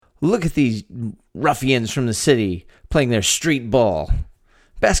Look at these ruffians from the city playing their street ball.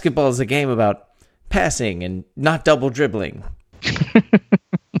 Basketball is a game about passing and not double dribbling.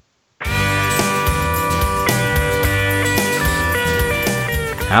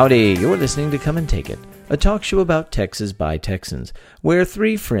 Howdy, you're listening to Come and Take It, a talk show about Texas by Texans, where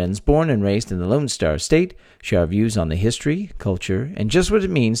three friends born and raised in the Lone Star State share our views on the history, culture, and just what it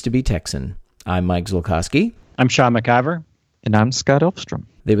means to be Texan. I'm Mike Zolkowski. I'm Sean McIver. And I'm Scott Elfstrom.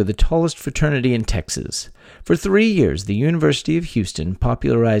 They were the tallest fraternity in Texas. For 3 years, the University of Houston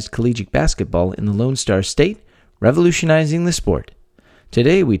popularized collegiate basketball in the Lone Star State, revolutionizing the sport.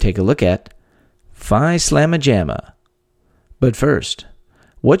 Today, we take a look at Phi Slamma Jamma. But first,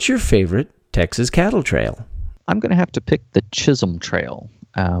 what's your favorite Texas cattle trail? I'm going to have to pick the Chisholm Trail,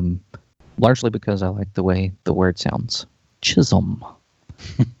 largely because I like the way the word sounds. Chisholm.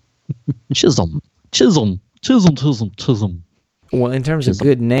 Chisholm. Chisholm. Chisholm. Chisholm. Chisholm. Well, in terms of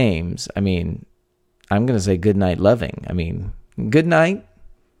good names, I'm going to say Goodnight Loving. Good night,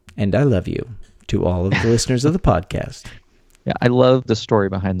 and I love you to all of the listeners of the podcast. Yeah, I love the story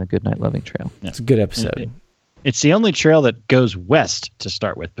behind the Goodnight Loving Trail. It's a good episode. It's the only trail that goes west to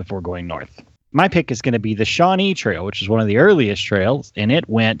start with before going north. My pick is going to be the Shawnee Trail, which is one of the earliest trails, and it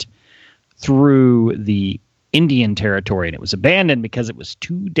went through the Indian Territory, and it was abandoned because it was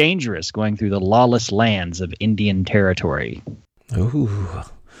too dangerous going through the lawless lands of Indian Territory. Ooh,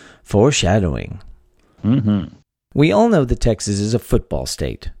 foreshadowing. Mm-hmm. We all know that Texas is a football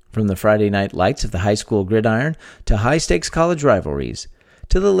state, from the Friday night lights of the high school gridiron to high-stakes college rivalries,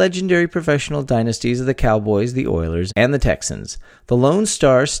 to the legendary professional dynasties of the Cowboys, the Oilers, and the Texans. The Lone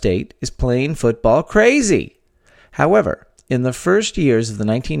Star State is playing football crazy. However, in the first years of the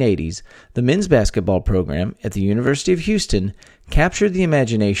 1980s, the men's basketball program at the University of Houston captured the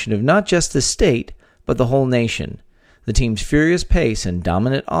imagination of not just the state, but the whole nation. The team's furious pace and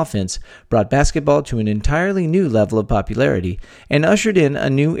dominant offense brought basketball to an entirely new level of popularity and ushered in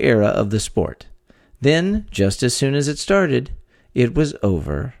a new era of the sport. Then, just as soon as it started, it was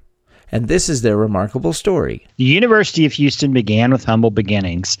over. And this is their remarkable story. The University of Houston began with humble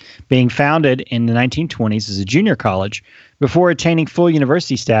beginnings, being founded in the 1920s as a junior college before attaining full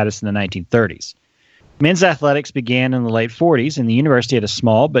university status in the 1930s. Men's athletics began in the late 40s, and the university had a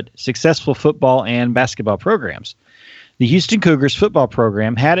small but successful football and basketball programs. The Houston Cougars football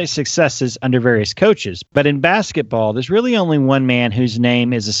program had its successes under various coaches, but in basketball, there's really only one man whose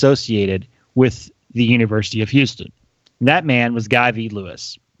name is associated with the University of Houston. That man was Guy V.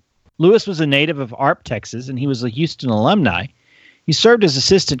 Lewis. Lewis was a native of Arp, Texas, and he was a Houston alumni. He served as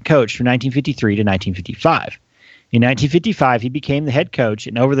assistant coach from 1953 to 1955. In 1955, he became the head coach,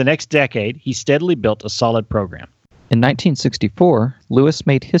 and over the next decade, he steadily built a solid program. In 1964, Lewis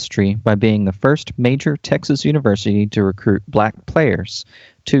made history by being the first major Texas university to recruit black players,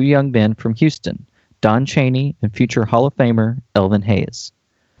 two young men from Houston, Don Chaney and future Hall of Famer Elvin Hayes.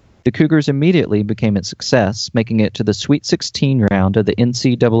 The Cougars immediately became a success, making it to the Sweet 16 round of the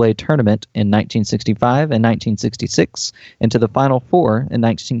NCAA tournament in 1965 and 1966, and to the Final Four in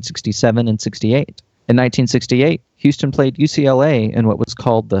 1967 and 68. In 1968, Houston played UCLA in what was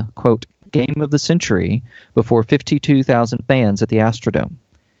called the, quote, Game of the Century before 52,000 fans at the Astrodome.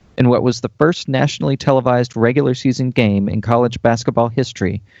 In what was the first nationally televised regular season game in college basketball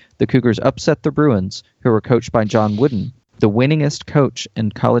history, the Cougars upset the Bruins, who were coached by John Wooden, the winningest coach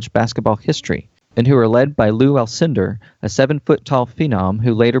in college basketball history, and who were led by Lou Alcindor, a 7-foot-tall phenom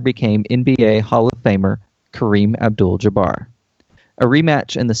who later became NBA Hall of Famer Kareem Abdul-Jabbar. A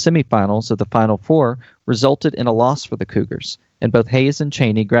rematch in the semifinals of the Final Four resulted in a loss for the Cougars, and both Hayes and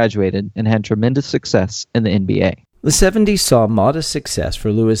Chaney graduated and had tremendous success in the NBA. The 70s saw modest success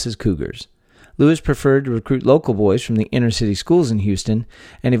for Lewis's Cougars. Lewis preferred to recruit local boys from the inner-city schools in Houston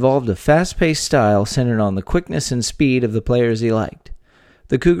and evolved a fast-paced style centered on the quickness and speed of the players he liked.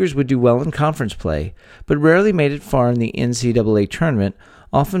 The Cougars would do well in conference play, but rarely made it far in the NCAA tournament,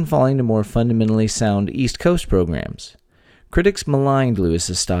 often falling to more fundamentally sound East Coast programs. Critics maligned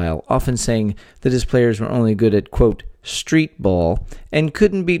Lewis's style, often saying that his players were only good at, quote, street ball and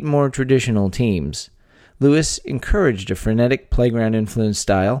couldn't beat more traditional teams. Lewis encouraged a frenetic playground-influenced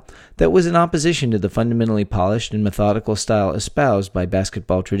style that was in opposition to the fundamentally polished and methodical style espoused by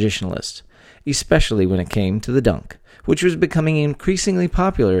basketball traditionalists, especially when it came to the dunk, which was becoming increasingly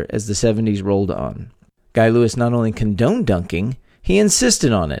popular as the 70s rolled on. Guy Lewis not only condoned dunking, he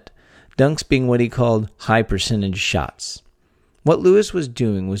insisted on it, dunks being what he called high-percentage shots. What Lewis was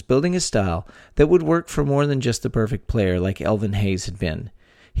doing was building a style that would work for more than just the perfect player like Elvin Hayes had been.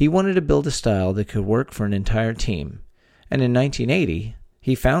 He wanted to build a style that could work for an entire team. And in 1980,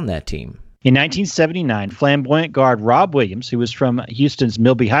 he found that team. In 1979, flamboyant guard Rob Williams, who was from Houston's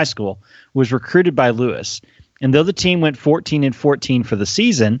Milby High School, was recruited by Lewis. And though the team went 14-14 for the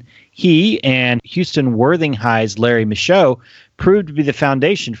season, he and Houston Worthing High's Larry Michaud proved to be the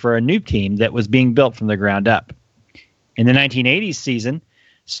foundation for a new team that was being built from the ground up. In the 1980s season,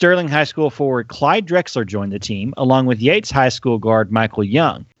 Sterling High School forward Clyde Drexler joined the team, along with Yates High School guard Michael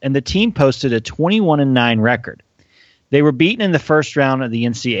Young, and the team posted a 21-9 record. They were beaten in the first round of the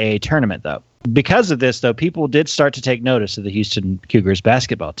NCAA tournament, though. Because of this, though, people did start to take notice of the Houston Cougars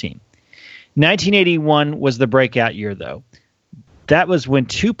basketball team. 1981 was the breakout year, though. That was when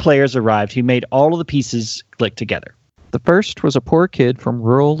two players arrived who made all of the pieces click together. The first was a poor kid from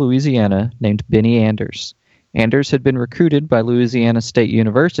rural Louisiana named Benny Anders. Anders had been recruited by Louisiana State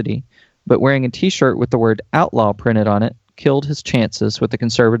University, but wearing a T-shirt with the word outlaw printed on it killed his chances with the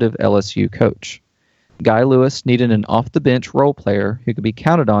conservative LSU coach. Guy Lewis needed an off-the-bench role player who could be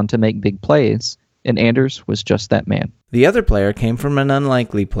counted on to make big plays, and Anders was just that man. The other player came from an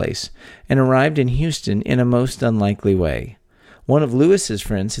unlikely place and arrived in Houston in a most unlikely way. One of Lewis's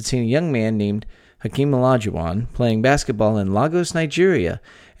friends had seen a young man named Hakeem Olajuwon playing basketball in Lagos, Nigeria,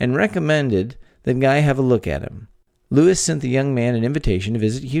 and recommended that Guy have a look at him. Lewis sent the young man an invitation to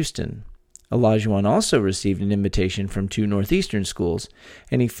visit Houston. Olajuwon also received an invitation from two Northeastern schools,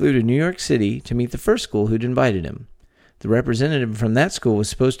 and he flew to New York City to meet the first school who'd invited him. The representative from that school was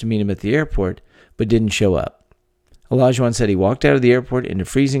supposed to meet him at the airport, but didn't show up. Olajuwon said he walked out of the airport into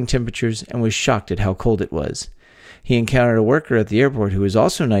freezing temperatures and was shocked at how cold it was. He encountered a worker at the airport who was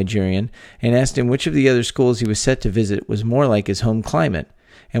also Nigerian and asked him which of the other schools he was set to visit was more like his home climate,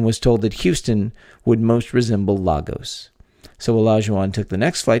 and was told that Houston would most resemble Lagos. So Olajuwon took the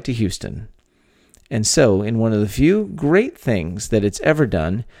next flight to Houston. And so, in one of the few great things that it's ever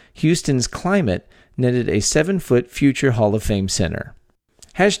done, Houston's climate netted a 7-foot future Hall of Fame center.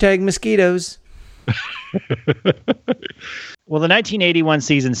 Hashtag mosquitoes. Well, the 1981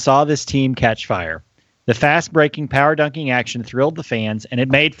 season saw this team catch fire. The fast-breaking, power-dunking action thrilled the fans, and it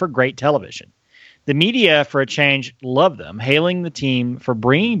made for great television. The media, for a change, loved them, hailing the team for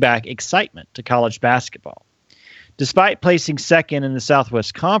bringing back excitement to college basketball. Despite placing second in the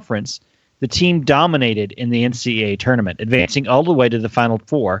Southwest Conference, the team dominated in the NCAA tournament, advancing all the way to the Final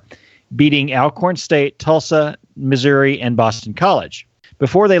Four, beating Alcorn State, Tulsa, Missouri, and Boston College,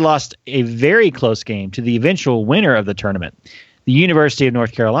 before they lost a very close game to the eventual winner of the tournament, the University of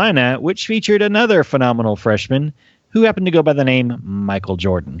North Carolina, which featured another phenomenal freshman who happened to go by the name Michael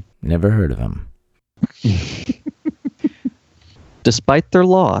Jordan. Never heard of him. Despite their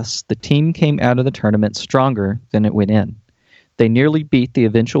loss, the team came out of the tournament stronger than it went in. They nearly beat the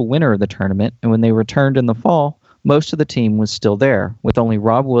eventual winner of the tournament, and when they returned in the fall, most of the team was still there, with only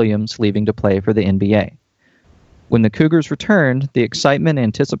Rob Williams leaving to play for the NBA. When the Cougars returned, the excitement and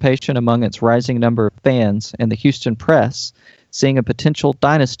anticipation among its rising number of fans and the Houston press, seeing a potential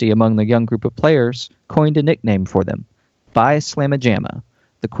dynasty among the young group of players, coined a nickname for them, Phi Slamma Jamma,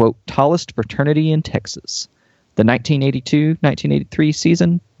 the, quote, tallest fraternity in Texas. The 1982-1983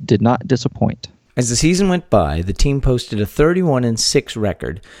 season did not disappoint. As the season went by, the team posted a 31-6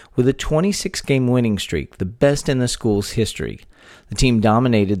 record with a 26-game winning streak, the best in the school's history. The team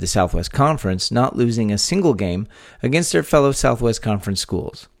dominated the Southwest Conference, not losing a single game against their fellow Southwest Conference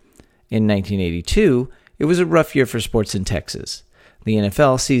schools. In 1982, it was a rough year for sports in Texas. The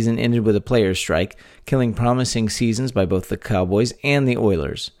NFL season ended with a players' strike, killing promising seasons by both the Cowboys and the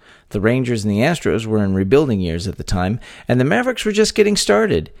Oilers. The Rangers and the Astros were in rebuilding years at the time, and the Mavericks were just getting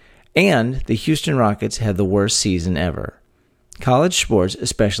started. And the Houston Rockets had the worst season ever. College sports,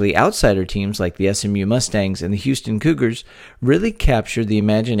 especially outsider teams like the SMU Mustangs and the Houston Cougars, really captured the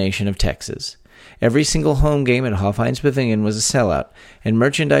imagination of Texas. Every single home game at Hofheinz Pavilion was a sellout, and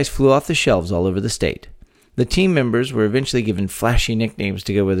merchandise flew off the shelves all over the state. The team members were eventually given flashy nicknames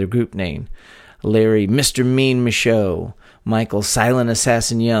to go with their group name. Larry Mr. Mean Michaud, Michael Silent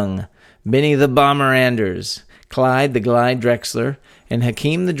Assassin Young, Benny the Bomber Anders, Clyde the Glide Drexler, and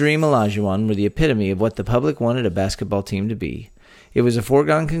Hakeem the Dream Olajuwon were the epitome of what the public wanted a basketball team to be. It was a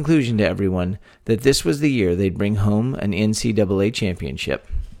foregone conclusion to everyone that this was the year they'd bring home an NCAA championship.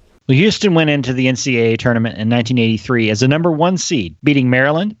 Well, Houston went into the NCAA tournament in 1983 as a number 1 seed, beating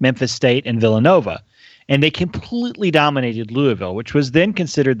Maryland, Memphis State, and Villanova. And they completely dominated Louisville, which was then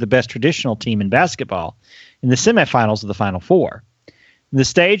considered the best traditional team in basketball, in the semifinals of the Final Four. The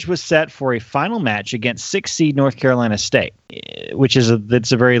stage was set for a final match against 6th seed North Carolina State, which is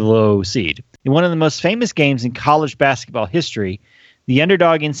that's a very low seed. In one of the most famous games in college basketball history, the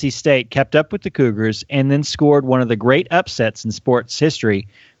underdog NC State kept up with the Cougars and then scored one of the great upsets in sports history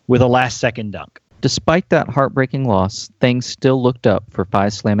with a last-second dunk. Despite that heartbreaking loss, things still looked up for Phi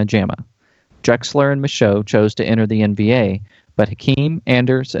Slamma Jamma. Drexler and Michaud chose to enter the NBA, but Hakeem,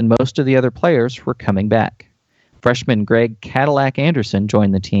 Anders, and most of the other players were coming back. Freshman Greg Cadillac Anderson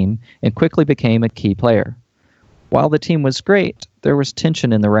joined the team and quickly became a key player. While the team was great, there was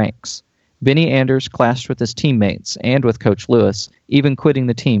tension in the ranks. Benny Anders clashed with his teammates and with Coach Lewis, even quitting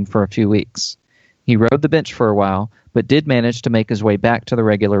the team for a few weeks. He rode the bench for a while, but did manage to make his way back to the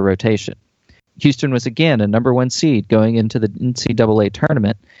regular rotation. Houston was again a number 1 seed going into the NCAA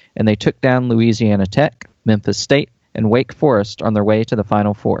tournament, and they took down Louisiana Tech, Memphis State, and Wake Forest on their way to the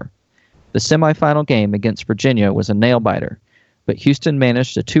Final Four. The semifinal game against Virginia was a nail-biter, but Houston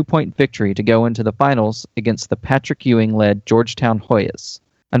managed a 2-point victory to go into the finals against the Patrick Ewing-led Georgetown Hoyas.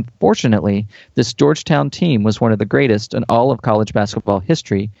 Unfortunately, this Georgetown team was one of the greatest in all of college basketball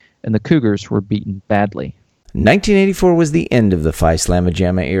history, and the Cougars were beaten badly. 1984 was the end of the Phi Slamma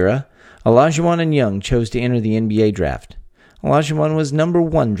Jamma era. Olajuwon and Young chose to enter the NBA draft. Olajuwon was number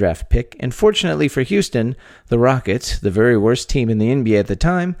 1 draft pick, and fortunately for Houston, the Rockets, the very worst team in the NBA at the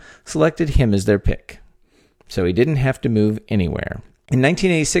time, selected him as their pick. So he didn't have to move anywhere. In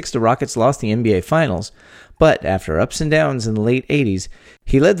 1986, the Rockets lost the NBA Finals, but after ups and downs in the late 80s,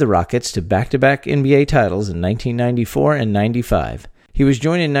 he led the Rockets to back-to-back NBA titles in 1994 and 95. He was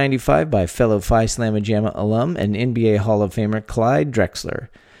joined in 95 by fellow Phi Slamma Jamma alum and NBA Hall of Famer Clyde Drexler.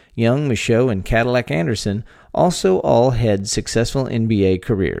 Young, Michaud, and Cadillac Anderson also all had successful NBA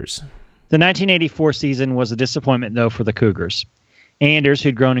careers. The 1984 season was a disappointment, though, for the Cougars. Anders,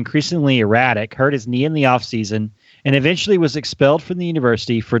 who'd grown increasingly erratic, hurt his knee in the offseason and eventually was expelled from the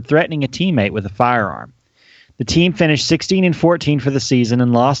university for threatening a teammate with a firearm. The team finished 16-14 for the season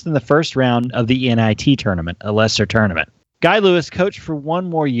and lost in the first round of the NIT tournament, a lesser tournament. Guy Lewis coached for one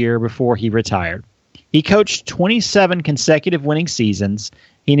more year before he retired. He coached 27 consecutive winning seasons,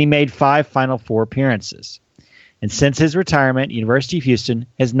 and he made 5 Final Four appearances. And since his retirement, University of Houston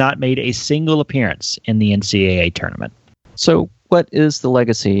has not made a single appearance in the NCAA tournament. So, what is the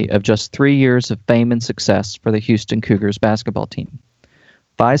legacy of just 3 years of fame and success for the Houston Cougars basketball team?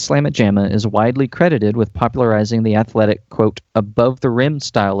 Phi Slamma Jamma is widely credited with popularizing the athletic, quote, above-the-rim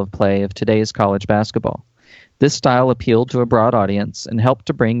style of play of today's college basketball. This style appealed to a broad audience and helped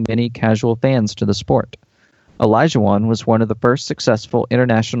to bring many casual fans to the sport. Olajuwon was one of the first successful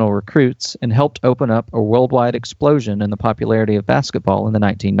international recruits and helped open up a worldwide explosion in the popularity of basketball in the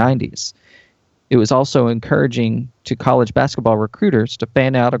 1990s. It was also encouraging to college basketball recruiters to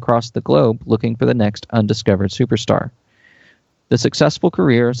fan out across the globe looking for the next undiscovered superstar. The successful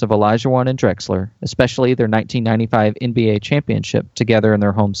careers of Olajuwon and Drexler, especially their 1995 NBA championship together in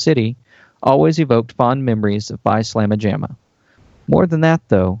their home city, always evoked fond memories of Phi Slamma Jamma. More than that,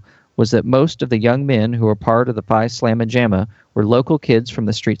 though, was that most of the young men who were part of the Phi Slamma Jamma were local kids from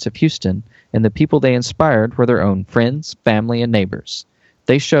the streets of Houston, and the people they inspired were their own friends, family, and neighbors.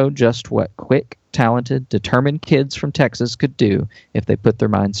 They showed just what quick, talented, determined kids from Texas could do if they put their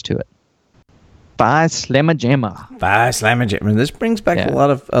minds to it. Phi Slamma Jamma. Phi Slamma Jamma. This brings back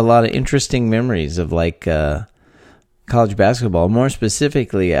a lot of interesting memories of college basketball. More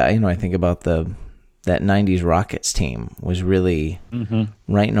specifically, I think about that '90s Rockets team was really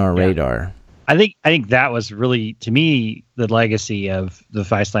right in our radar. I think that was really, to me, the legacy of the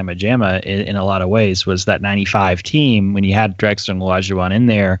Phi Slamma Jamma in a lot of ways was that '95 team when you had Drexler and Olajuwon in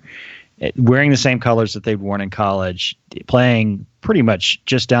there, wearing the same colors that they'd worn in college, playing pretty much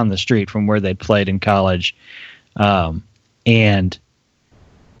just down the street from where they'd played in college, and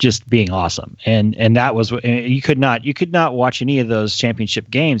just being awesome. And that was what you could not watch any of those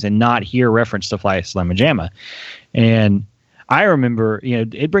championship games and not hear reference to Phi Slamma Jamma. And I remember,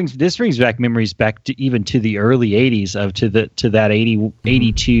 this brings back memories back to even to the early 80s to that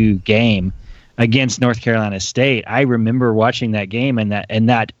 82 game against North Carolina State. I remember watching that game and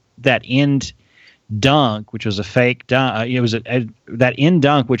that end dunk, which was a fake dunk. It was that end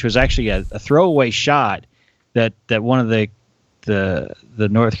dunk, which was actually a throwaway shot that one of the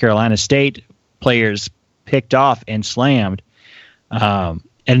North Carolina State players picked off and slammed. And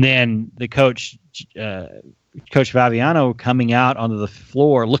then the Coach Fabiano coming out onto the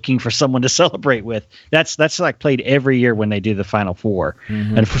floor looking for someone to celebrate with. That's like played every year when they do the Final Four.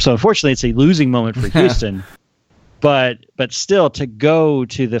 And so unfortunately it's a losing moment for Houston. But still, to go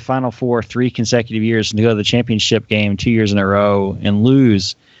to the Final Four 3 consecutive years and to go to the championship game 2 years in a row and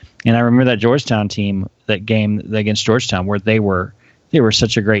lose. And I remember that Georgetown team, that game against Georgetown, where they were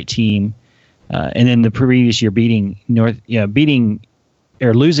such a great team. And then the previous year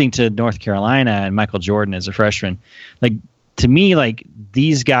losing to North Carolina and Michael Jordan as a freshman. Like, to me, like,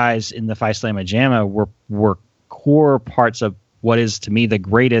 these guys in the Phi Slamma Jamma were core parts of what is, to me, the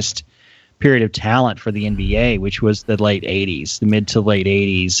greatest period of talent for the NBA, which was the late 80s, the mid to late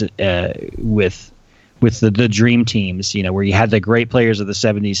 80s, with the dream teams, where you had the great players of the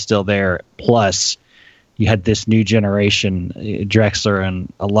 70s still there, plus you had this new generation, Drexler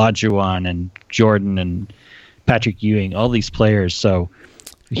and Olajuwon and Jordan and Patrick Ewing, all these players. So,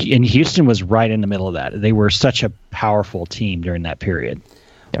 and Houston was right in the middle of that. They were such a powerful team during that period.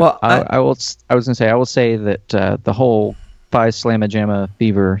 Yeah. Well, I was going to say, I will say that the whole Phi Slamma Jamma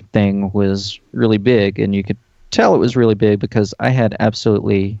fever thing was really big, and you could tell it was really big because I had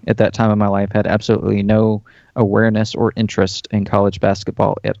absolutely, at that time in my life, had absolutely no awareness or interest in college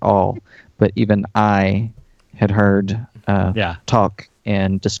basketball at all. But even I had heard talk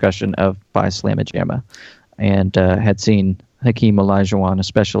and discussion of Phi Slamma Jamma, and had seen Hakeem Olajuwon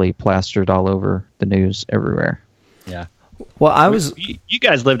especially plastered all over the news everywhere. Yeah. Well, you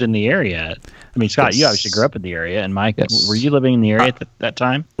guys lived in the area. I mean, Scott, you obviously grew up in the area, and Mike, were you living in the area at that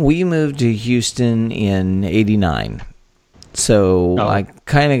time? We moved to Houston in '89, so I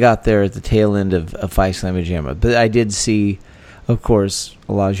kind of got there at the tail end of Phi Slamma Jamma. But I did see, of course,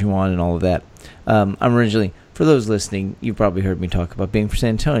 Olajuwon and all of that. I'm originally, for those listening, you probably heard me talk about being from San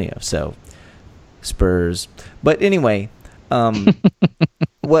Antonio, so Spurs. But anyway, well,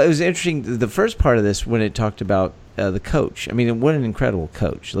 it was interesting. The first part of this, when it talked about the coach. I mean, what an incredible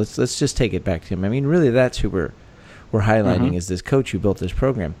coach. Let's just take it back to him. I mean, really, that's who we're highlighting is this coach who built this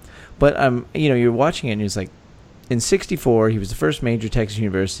program. But you're watching it and it's like, in '64, he was the first major Texas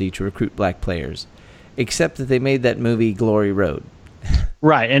university to recruit black players, except that they made that movie Glory Road.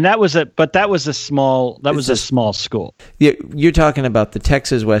 Right, and that was a small school. You're talking about the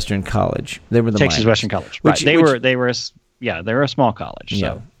Texas Western College. They were the Texas Western College. Right. They were a small college.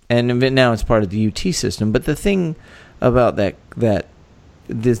 Yeah. So. And now it's part of the UT system. But the thing about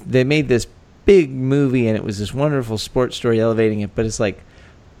they made this big movie, and it was this wonderful sports story elevating it. But it's like,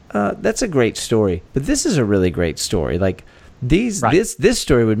 that's a great story. But this is a really great story. Like this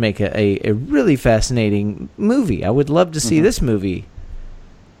story would make a really fascinating movie. I would love to see this movie.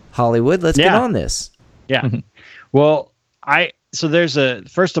 Hollywood, let's get on this. Yeah. Well,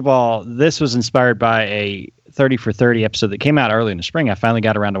 first of all, this was inspired by a 30 for 30 episode that came out early in the spring. I finally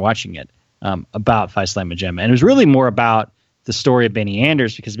got around to watching it about Phi Slamma Jamma. And it was really more about the story of Benny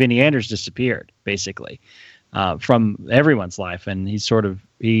Anders, because Benny Anders disappeared, basically, from everyone's life. And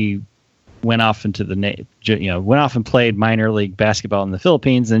he went off into went off and played minor league basketball in the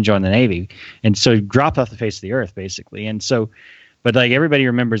Philippines, and then joined the Navy. And so he dropped off the face of the earth, basically. And so, but like everybody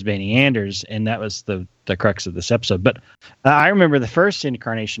remembers Benny Anders, and that was the crux of this episode. But I remember the first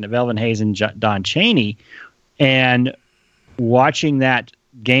incarnation of Elvin Hayes and Don Chaney, and watching that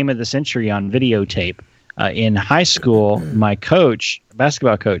game of the century on videotape in high school. My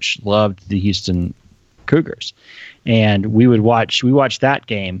basketball coach, loved the Houston Cougars, and we watched that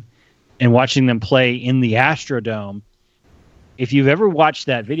game, and watching them play in the Astrodome. If you've ever watched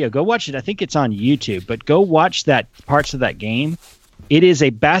that video, go watch it. I think it's on YouTube, but go watch parts of that game. It is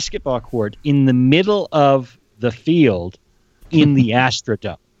a basketball court in the middle of the field in the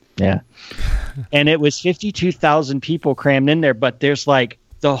Astrodome. Yeah. And it was 52,000 people crammed in there, but there's like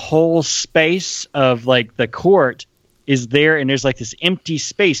the whole space of like the court is there, and there's like this empty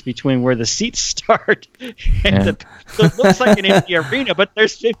space between where the seats start and so it looks like an empty arena, but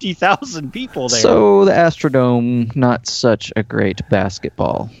there's 50,000 people there. So the Astrodome, not such a great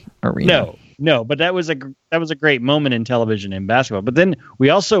basketball arena. No, but that was a great moment in television and basketball. But then we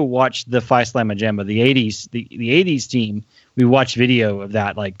also watched the Phi Slamma Jamma, the 80s, the 80s team. We watched video of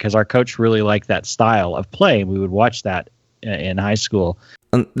that, like, because our coach really liked that style of play. We would watch that in high school.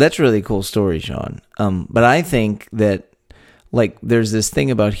 That's a really cool story, Sean. But I think that, like, there's this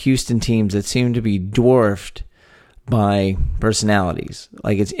thing about Houston teams that seem to be dwarfed by personalities.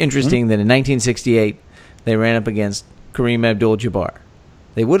 Like, it's interesting that in 1968 they ran up against Kareem Abdul-Jabbar.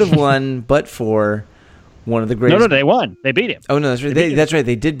 They would have won, but for one of the greatest. No, they won. They beat him. Oh no, that's right. That's right.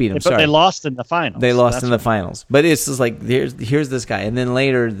 They did beat him. But they lost in the finals. They lost in the finals. But it's just like here's this guy, and then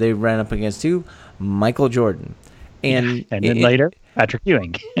later they ran up against Michael Jordan, and then later Patrick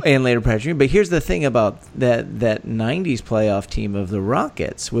Ewing, and later Patrick Ewing. But here's the thing about that '90s playoff team of the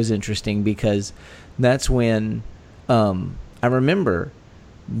Rockets was interesting, because that's when I remember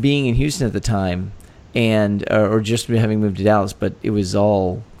being in Houston at the time. And or just having moved to Dallas, but it was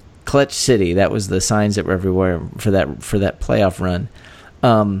all Clutch City. That was the signs that were everywhere for that playoff run.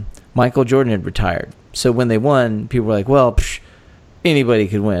 Michael Jordan had retired, so when they won, people were like, "Well, anybody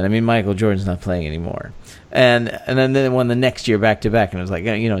could win." I mean, Michael Jordan's not playing anymore, and then they won the next year back to back, and it was like,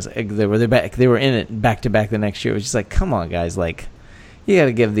 it's like they were in it back to back the next year. It was just like, come on, guys, like you got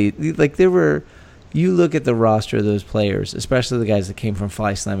to give there were. You look at the roster of those players, especially the guys that came from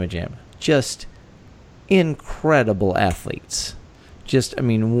Phi Slamma Jamma. just incredible athletes. Just, I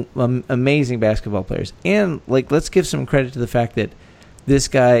mean, amazing basketball players. And, like, let's give some credit to the fact that this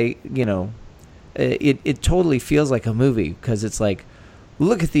guy, you know, it totally feels like a movie, because it's like,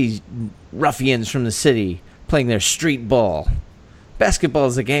 look at these ruffians from the city playing their street ball. Basketball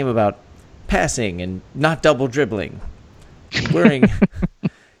is a game about passing and not double dribbling. Wearing,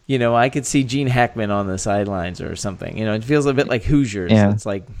 you know, I could see Gene Hackman on the sidelines or something. You know, it feels a bit like Hoosiers. Yeah. It's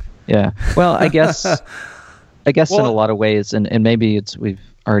like, yeah. Well, I guess in a lot of ways, and maybe we've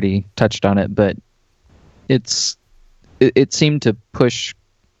already touched on it, but it seemed to push,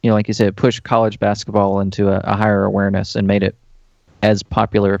 you know, like you said, push college basketball into a higher awareness and made it as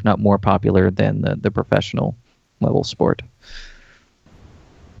popular, if not more popular, than the professional level sport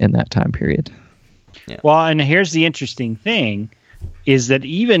in that time period. Yeah. Well, and here's the interesting thing, is that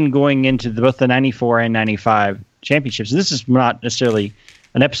even going into both the 94 and 95 championships, this is not necessarily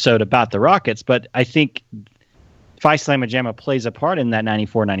an episode about the Rockets, but I think Phi Slamma Jamma plays a part in that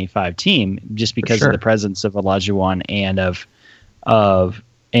 94-95 team, just because of the presence of Olajuwon and of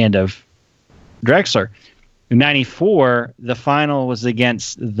Drexler. In 94, the final was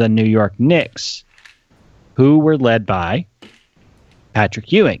against the New York Knicks, who were led by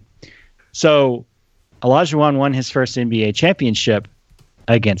Patrick Ewing. So Olajuwon won his first NBA championship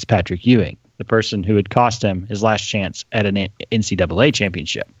against Patrick Ewing, the person who had cost him his last chance at an NCAA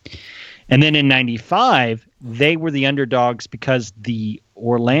championship. And then in 95, they were the underdogs because the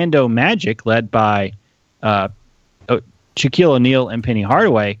Orlando Magic, led by Shaquille O'Neal and Penny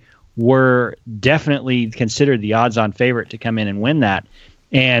Hardaway, were definitely considered the odds-on favorite to come in and win that.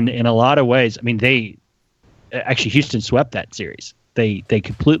 And in a lot of ways, I mean, Houston swept that series. They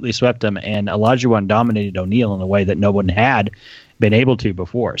completely swept them, and Olajuwon dominated O'Neal in a way that no one had been able to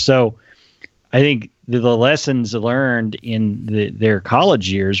before. So I think the lessons learned in their college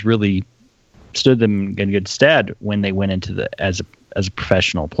years really stood them in good stead when they went into as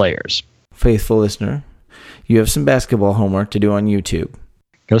professional players. Faithful listener, you have some basketball homework to do on YouTube.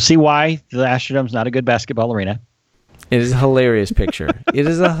 Go see why the Astrodome's not a good basketball arena. It is a hilarious picture. It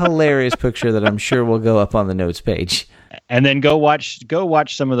is a hilarious picture that I'm sure will go up on the notes page. And then go watch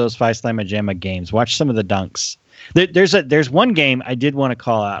some of those Phi Slamma Jamma games. Watch some of the dunks. There's one game I did want to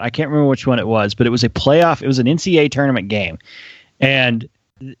call out. I can't remember which one it was, but it was a playoff. It was an NCAA tournament game, and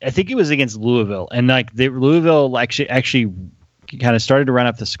I think it was against Louisville. And like Louisville actually kind of started to run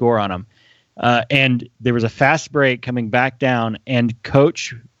up the score on them. And there was a fast break coming back down, and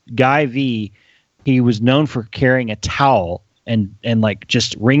Coach Guy V, he was known for carrying a towel and like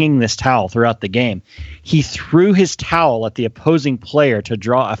just wringing this towel throughout the game. He threw his towel at the opposing player to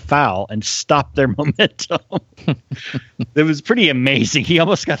draw a foul and stop their momentum. It was pretty amazing. He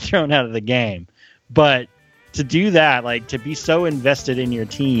almost got thrown out of the game. But to do that, like to be so invested in your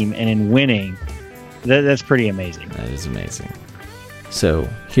team and in winning, that's pretty amazing. That is amazing. So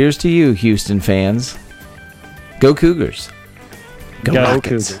here's to you, Houston fans. Go Cougars. Go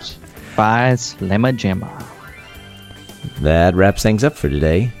Rockets. Cougars. Phi Slamma Jamma. That wraps things up for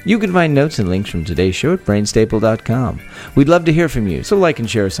today. You can find notes and links from today's show at brainstaple.com. We'd love to hear from you, so like and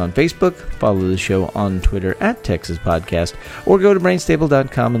share us on Facebook, follow the show on Twitter at Texas Podcast, or go to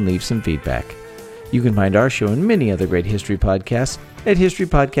brainstaple.com and leave some feedback. You can find our show and many other great history podcasts at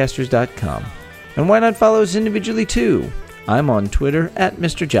historypodcasters.com. And why not follow us individually too? I'm on Twitter at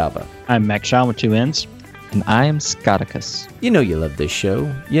Mr. Java. I'm Mac Shawn with 2 N's. And I am Scotticus. You know you love this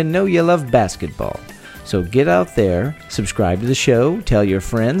show. You know you love basketball. So get out there, subscribe to the show, tell your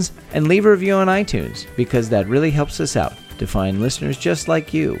friends, and leave a review on iTunes, because that really helps us out to find listeners just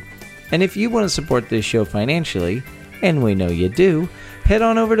like you. And if you want to support this show financially, and we know you do, head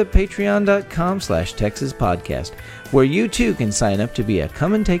on over to patreon.com/Texas Podcast, where you too can sign up to be a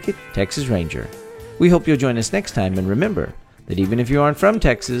Come and Take It Texas Ranger. We hope you'll join us next time, and remember that even if you aren't from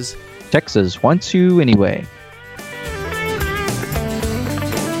Texas, Texas wants you anyway.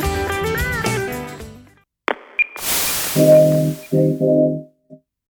 Stable.